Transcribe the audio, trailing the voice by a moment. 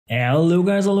Hello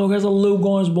guys,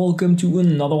 welcome to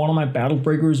another one of my Battle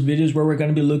Breakers videos where we're going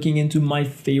to be looking into my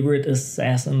favorite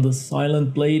assassin, the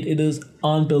Silent Blade. It is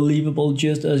unbelievable,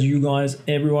 just as you guys,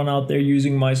 everyone out there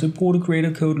using my supporter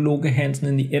creator code Loke Hansen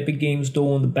in the Epic Games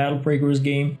Store on the Battle Breakers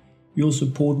game. Your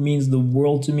support means the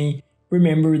world to me.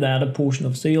 Remember that a portion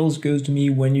of sales goes to me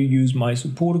when you use my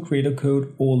supporter creator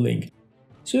code or link.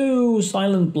 So,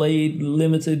 Silent Blade,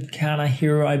 limited kinda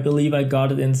hero, I believe I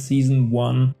got it in Season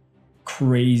 1.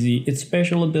 Crazy. Its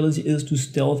special ability is to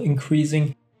stealth,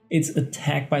 increasing its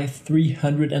attack by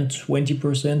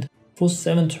 320% for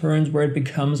 7 turns, where it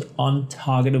becomes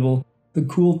untargetable. The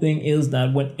cool thing is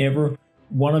that whenever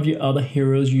one of your other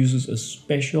heroes uses a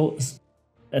special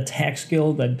attack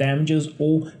skill that damages,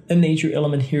 or a nature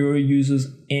element hero uses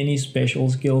any special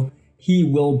skill, he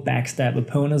will backstab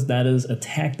opponents, that is,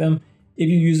 attack them. If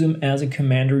you use him as a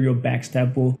commander, your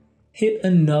backstab will hit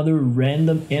another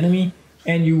random enemy,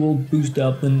 and you will boost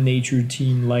up the nature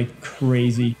team like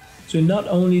crazy. So not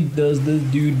only does this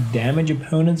dude damage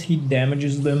opponents, he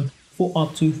damages them for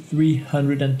up to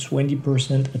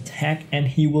 320% attack, and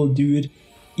he will do it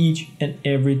each and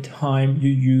every time you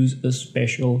use a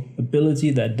special ability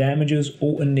that damages,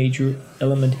 or a nature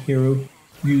element hero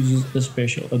uses a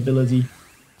special ability.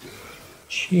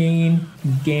 Chain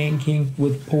ganking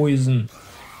with poison.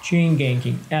 Chain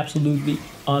ganking, absolutely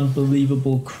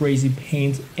unbelievable, crazy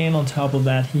pains, and on top of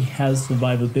that he has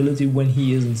survivability when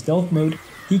he is in stealth mode.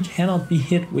 He cannot be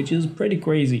hit, which is pretty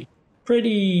crazy.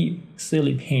 Pretty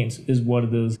silly pains is what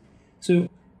it is. So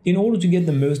in order to get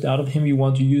the most out of him, you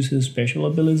want to use his special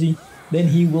ability. Then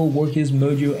he will work his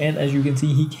mojo, and as you can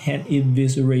see, he can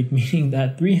eviscerate, meaning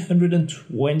that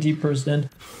 320%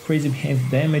 crazy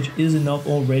pains damage is enough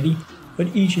already.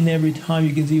 But each and every time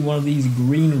you can see one of these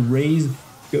green rays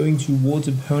going towards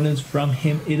opponents from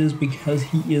him, it is because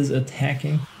he is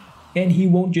attacking. And he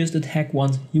won't just attack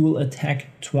once, he will attack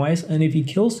twice, and if he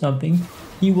kills something,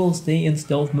 he will stay in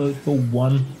stealth mode for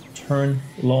 1 turn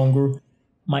longer.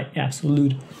 My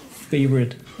absolute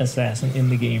favorite assassin in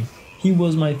the game. He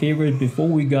was my favorite before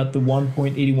we got the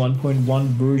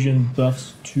 1.81.1 version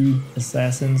buffs to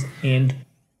assassins and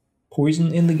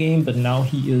poison in the game, but now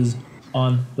he is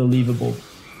unbelievable.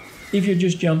 If you're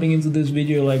just jumping into this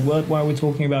video like, what, why are we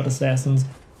talking about assassins?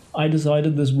 I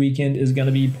decided this weekend is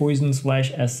gonna be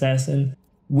poison/assassin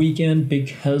weekend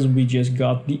because we just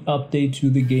got the update to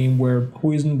the game where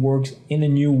poison works in a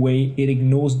new way. It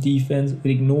ignores defense, it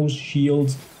ignores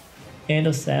shields, and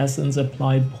assassins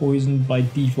apply poison by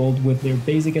default with their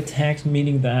basic attacks,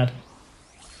 meaning that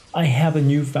I have a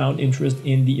newfound interest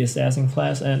in the assassin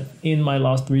class, and in my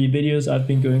last 3 videos I've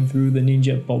been going through the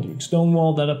Ninja Baldric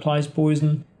Stonewall that applies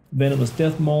poison, Venomous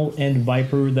Death Maul, and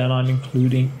Viper that I'm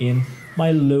including in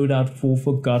my loadout for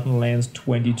Forgotten Lands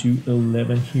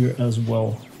 2211 here as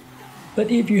well. But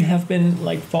if you have been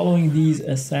like following these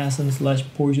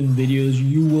assassin/poison videos,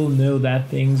 you will know that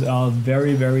things are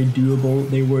very doable.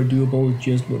 They were doable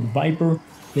just with Viper,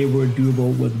 they were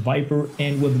doable with Viper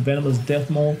and with Venomous Death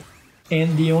Maul.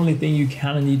 And the only thing you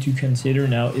kind of need to consider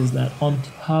now is that on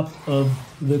top of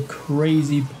the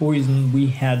crazy poison we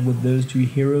had with those 2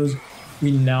 heroes, we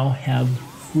now have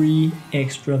 3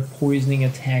 extra poisoning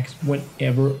attacks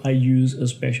whenever I use a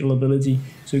special ability.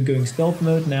 So going stealth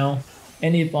mode now,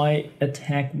 and if I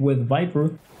attack with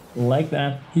Viper like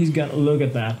that, he's gonna, look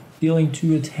at that, dealing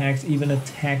 2 attacks, even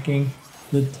attacking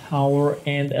the tower.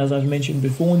 And as I've mentioned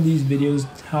before in these videos,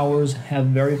 towers have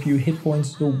very few hit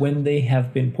points, so when they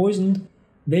have been poisoned,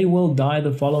 they will die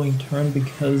the following turn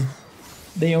because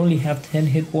they only have 10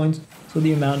 hit points. So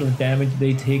the amount of damage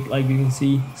they take, like you can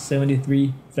see,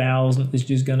 73,000, is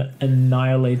just gonna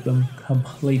annihilate them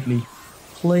completely.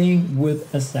 Playing with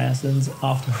assassins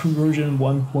after version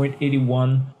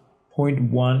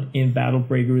 1.81.1 in Battle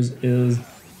Breakers is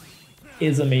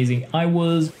amazing. I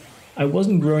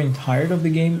wasn't growing tired of the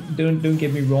game, don't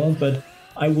get me wrong, but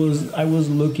I was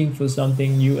looking for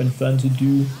something new and fun to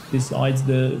do besides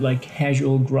the like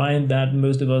casual grind that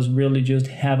most of us really just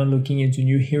have on looking into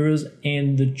new heroes.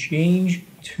 And the change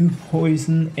to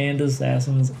poison and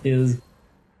assassins is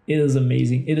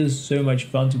amazing. It is so much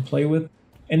fun to play with,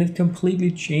 and it completely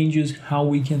changes how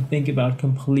we can think about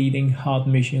completing hard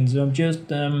missions. So I'm just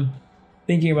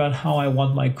thinking about how I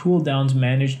want my cooldowns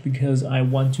managed, because I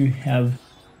want to have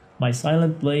my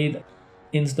Silent Blade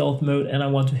in stealth mode, and I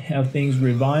want to have things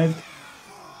revived,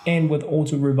 and with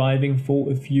auto reviving for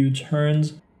a few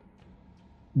turns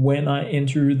when I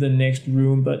enter the next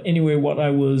room. But anyway, what I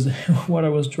was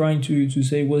trying to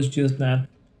say was just that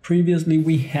previously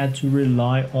we had to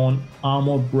rely on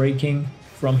armor breaking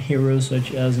from heroes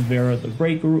such as Vera the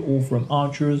Breaker or from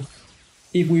archers,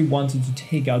 if we wanted to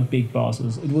take out big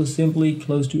bosses. It was simply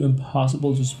close to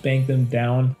impossible to spank them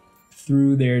down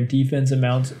through their defense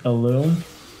amounts alone.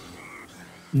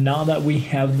 Now that we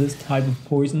have this type of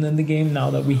poison in the game,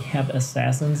 now that we have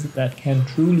assassins that can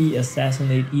truly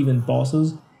assassinate even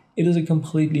bosses, it is a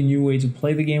completely new way to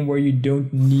play the game where you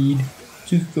don't need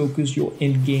to focus your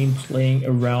end game playing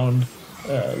around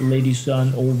Lady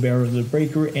Sun or Varus the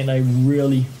Breaker, and I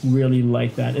really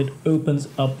like that. It opens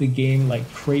up the game like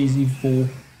crazy for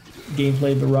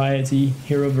gameplay variety,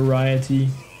 hero variety,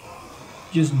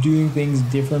 just doing things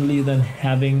differently than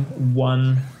having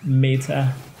one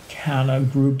meta kind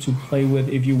of group to play with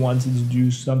if you wanted to do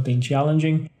something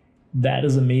challenging. That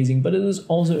is amazing, but it is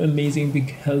also amazing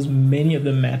because many of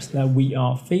the maps that we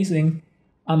are facing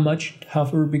are much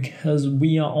tougher because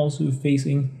we are also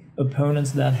facing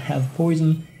opponents that have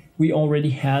poison. We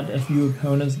already had a few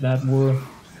opponents that were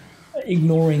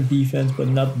ignoring defense, but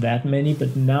not that many.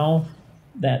 But now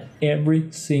that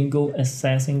every single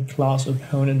assassin class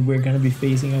opponent we're going to be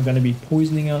facing are going to be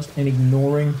poisoning us and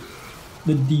ignoring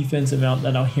the defense amount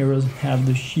that our heroes have,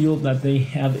 the shield that they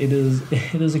have, it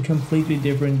is a completely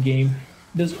different game.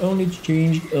 It has only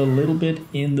changed a little bit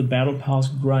in the Battle Pass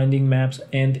grinding maps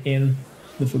and in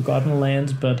the Forgotten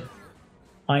Lands, but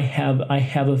I have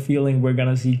a feeling we're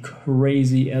gonna see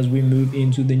crazy as we move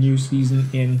into the new season.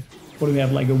 In what do we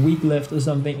have, like a week left or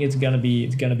something? It's gonna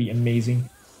be amazing.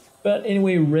 But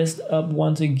anyway, rest up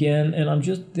once again, and I'm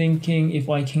just thinking if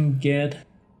I can get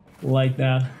like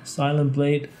that Silent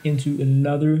Blade into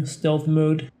another stealth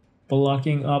mode,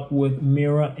 blocking up with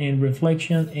Mirror and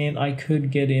Reflection, and I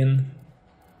could get in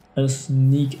a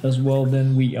sneak as well,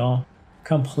 then we are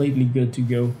completely good to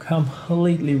go,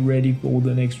 completely ready for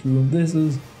the next room. It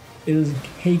is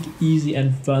cake easy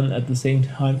and fun at the same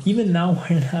time. Even now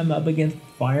when I'm up against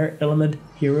fire element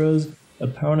heroes,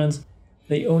 opponents,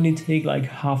 they only take like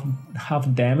half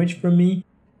damage from me,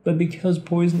 but because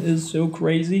poison is so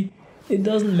crazy, it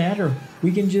doesn't matter.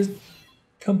 We can just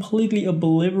completely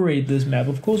obliterate this map.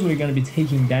 Of course we're going to be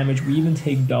taking damage, we even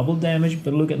take double damage,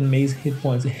 but look at May's hit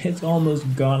points, it's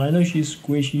almost gone. I know she's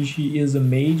squishy, she is a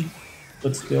mage,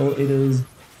 but still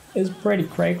it's pretty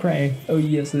cray-cray. Oh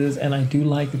yes it is, and I do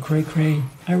like the cray-cray.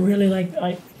 I really like,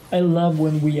 I love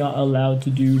when we are allowed to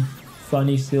do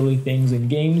funny silly things in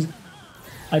games.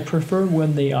 I prefer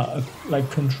when they are like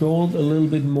controlled a little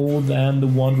bit more than the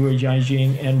Wanderer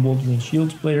Jiajing and Wolverine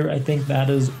Shield Splitter. I think that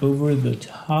is over the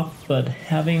top, but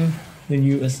having the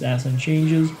new assassin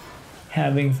changes,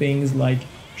 having things like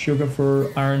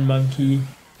Sugarfur, Iron Monkey,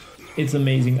 it's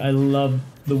amazing. I love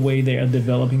the way they are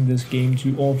developing this game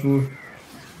to offer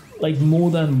like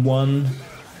more than one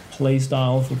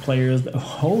playstyle for players.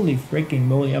 Holy freaking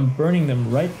moly, I'm burning them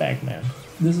right back, man.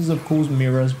 This is of course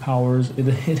Mira's powers. It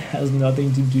has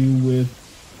nothing to do with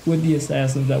the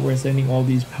assassins that we're sending all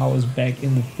these powers back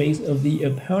in the face of the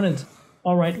opponent.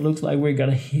 Alright, looks like we're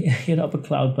gonna hit up a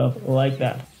Cloud Puff like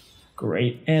that.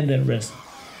 Great, and then rest.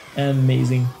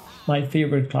 Amazing. My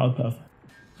favorite Cloud Puff.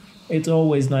 It's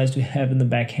always nice to have in the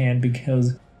backhand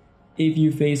because if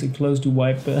you face a close to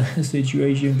wipe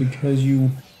situation because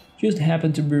you just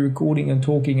happen to be recording and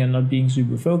talking and not being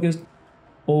super focused,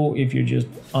 or if you're just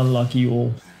unlucky,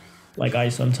 or like I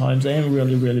sometimes am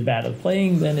really bad at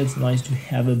playing, then it's nice to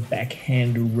have a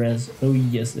backhand res. Oh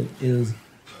yes it is.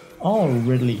 Oh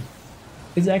Ridley.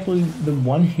 It's actually the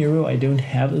one hero I don't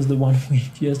have is the one we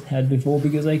just had before,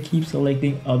 because I keep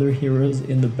selecting other heroes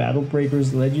in the Battle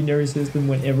Breakers legendary system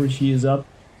whenever she is up.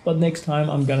 But next time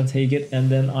I'm gonna take it, and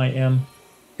then I am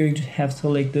going to have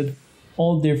selected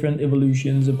all different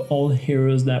evolutions of all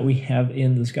heroes that we have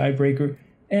in the Skybreaker.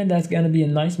 And that's gonna be a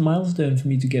nice milestone for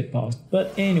me to get past.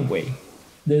 But anyway,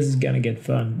 this is gonna get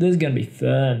fun. This is gonna be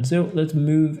fun. So let's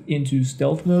move into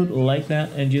stealth mode like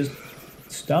that and just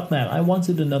stop that. I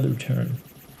wanted another turn.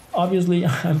 Obviously,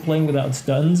 I'm playing without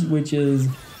stuns, which is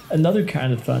another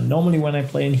kind of fun. Normally when I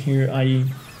play in here, I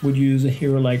would use a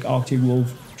hero like Arctic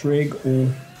Wolf, Trig,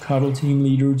 or Cuddle Team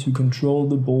Leader to control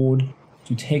the board,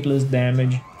 to take less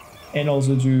damage, and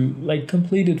also to like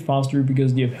complete it faster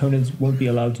because the opponents won't be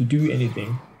allowed to do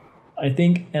anything. I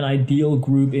think an ideal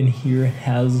group in here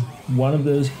has one of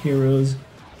those heroes,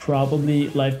 probably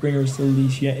Lifebringer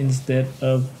Celicia instead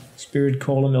of Spirit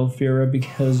Column Elfira,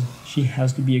 because she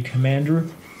has to be a commander,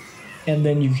 and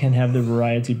then you can have the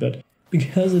variety. But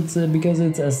because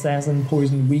it's Assassin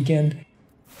Poison Weekend,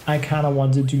 I kind of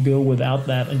wanted to go without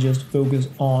that and just focus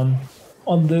on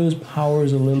those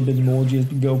powers a little bit more,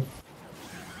 just go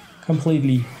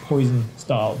completely poison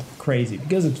styled crazy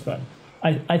because it's fun.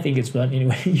 I think it's fun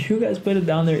anyway. You guys put it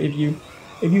down there if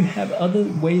you have other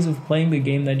ways of playing the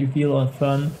game that you feel are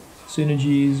fun,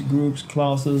 synergies, groups,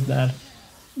 classes that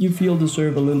you feel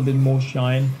deserve a little bit more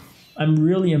shine. I'm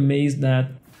really amazed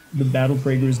that the Battle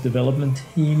Breakers development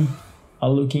team are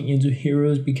looking into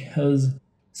heroes, because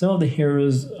some of the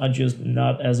heroes are just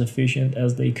not as efficient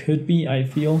as they could be, I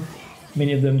feel.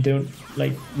 Many of them don't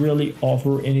like really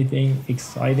offer anything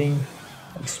exciting.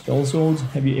 Like spell swords,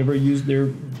 have you ever used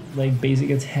their like basic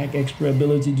attack extra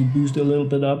ability to boost a little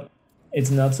bit up?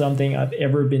 It's not something I've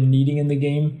ever been needing in the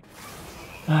game.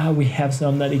 We have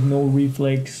some that ignore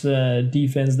reflex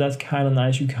defense, that's kind of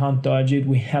nice, you can't dodge it.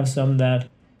 We have some that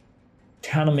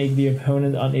kind of make the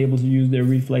opponent unable to use their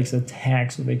reflex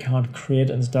attack, so they can't crit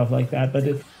and stuff like that, but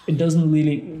it doesn't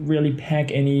really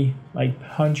pack any like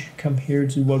punch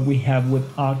compared to what we have with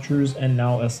archers and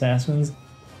now assassins.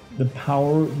 The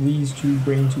power these two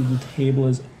bring to the table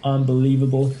is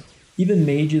unbelievable. Even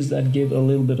mages that give a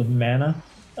little bit of mana.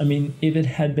 I mean, if it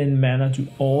had been mana to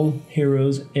all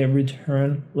heroes every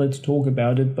turn, let's talk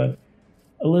about it, but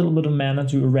a little bit of mana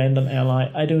to a random ally,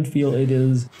 I don't feel it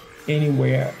is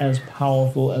anywhere as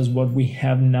powerful as what we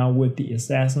have now with the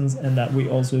assassins, and that we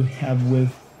also have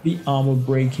with the armor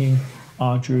breaking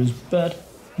archers. But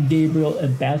Gabriel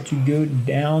about to go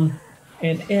down,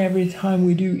 and every time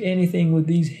we do anything with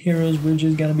these heroes, we're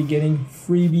just gonna be getting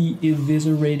freebie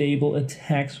evisceratable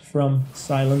attacks from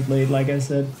Silent Blade. Like I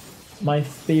said, my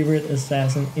favorite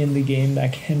assassin in the game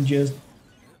that can just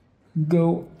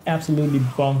go absolutely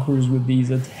bonkers with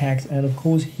these attacks. And of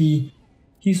course he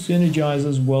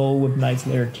synergizes well with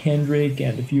Knightslayer Kendrick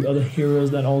and a few other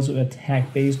heroes that also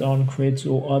attack based on crits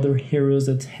or other heroes'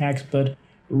 attacks. But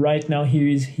right now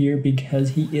he is here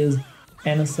because he is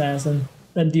an assassin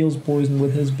that deals poison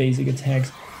with his basic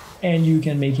attacks, and you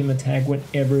can make him attack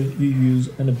whenever you use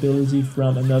an ability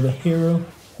from another hero,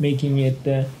 making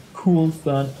it cool,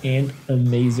 fun, and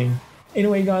amazing.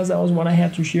 Anyway guys, that was what I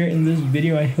had to share in this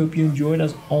video. I hope you enjoyed.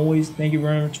 As always, thank you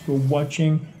very much for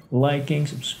watching, liking,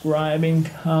 subscribing,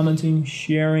 commenting,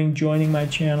 sharing, joining my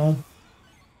channel.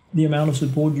 The amount of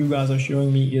support you guys are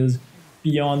showing me is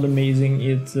beyond amazing.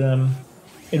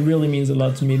 It really means a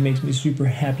lot to me. It makes me super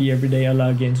happy every day. I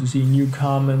log in to see new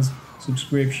comments,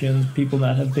 subscriptions, people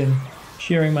that have been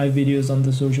sharing my videos on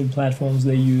the social platforms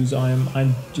they use.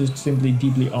 I'm just simply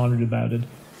deeply honored about it.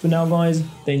 For now guys,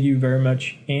 thank you very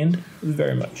much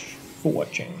for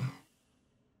watching.